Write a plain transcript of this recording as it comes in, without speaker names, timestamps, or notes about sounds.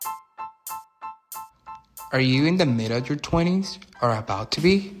Are you in the mid of your 20s or about to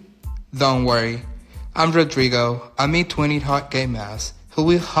be? Don't worry, I'm Rodrigo, a mid-20s hot gay mess who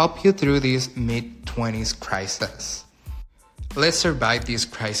will help you through this mid-20s crisis. Let's survive this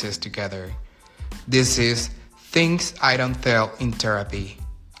crisis together. This is Things I Don't Tell in Therapy,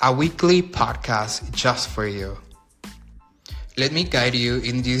 a weekly podcast just for you. Let me guide you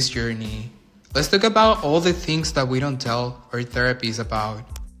in this journey. Let's talk about all the things that we don't tell our therapists about.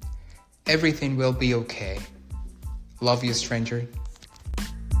 Everything will be okay. Love you, stranger.